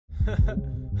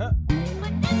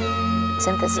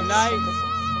Synthesis. Tonight,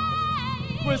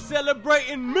 we're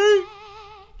celebrating me.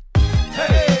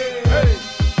 Hey, hey,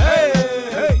 hey,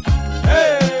 hey,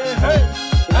 hey, hey,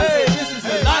 hey, this is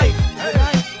the life. Hey,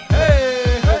 hey,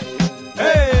 hey,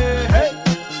 hey, hey,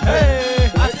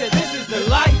 hey, I said this is the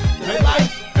life, the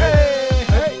life. Hey,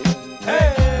 hey,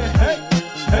 hey, hey,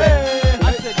 hey,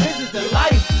 I said this is the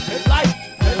life, the life,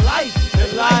 the life, the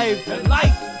life, the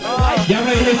life, the life. Y'all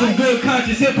ready to hear some good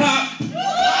conscious hip hop?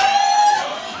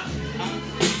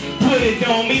 Put it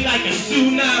on me like a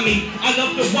tsunami. I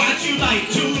love to watch you like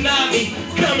tsunami.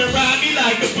 Come and ride me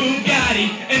like a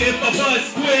Bugatti. And if I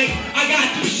bust quick, I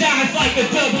got two shots like a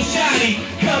double shotty.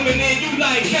 Coming in, you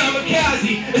like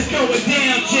kamikaze. It's going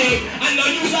down, chick. I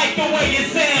know you like the way it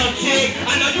sound, chick.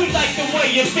 I know you like the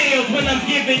way it feels when I'm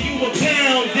giving you a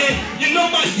pound. And you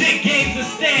know my dick game's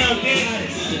astounding.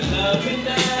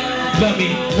 Love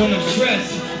me when I'm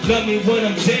stressed. Love me when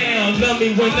I'm down. Love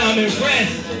me when I'm in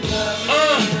rest.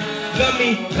 Love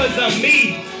me cause I'm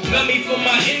me. Love me for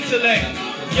my intellect.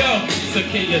 Yo, so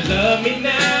can you love me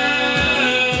now,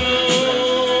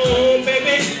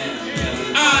 baby?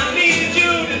 I need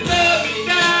you to love me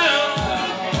now.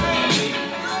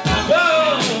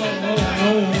 Whoa, whoa,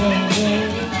 whoa, whoa.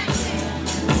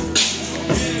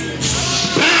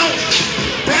 Bounce,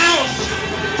 bounce,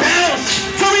 bounce.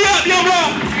 Turn me up, yo, bro.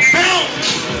 Bounce,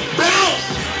 bounce,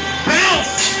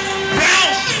 bounce,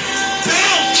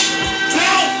 bounce,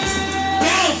 bounce,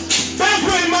 bounce, bounce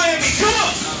right in Miami. Come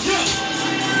on, yeah.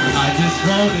 I just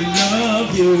wanna love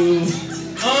you,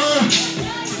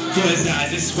 cause I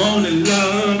just wanna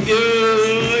love you,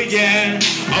 yeah.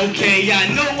 Okay, I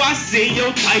know I seen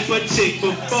your type of chick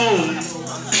before,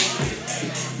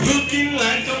 looking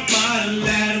like a model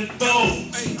at a boat.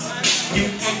 You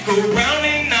fuck around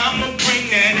and I'ma bring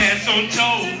that ass on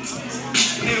toes.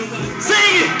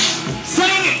 Sing it,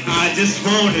 sing it. I just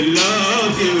wanna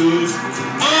love you.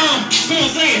 Come on, sing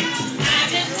it. I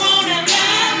just wanna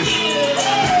love you.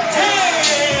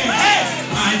 Hey, hey.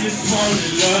 I just wanna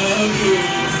love you.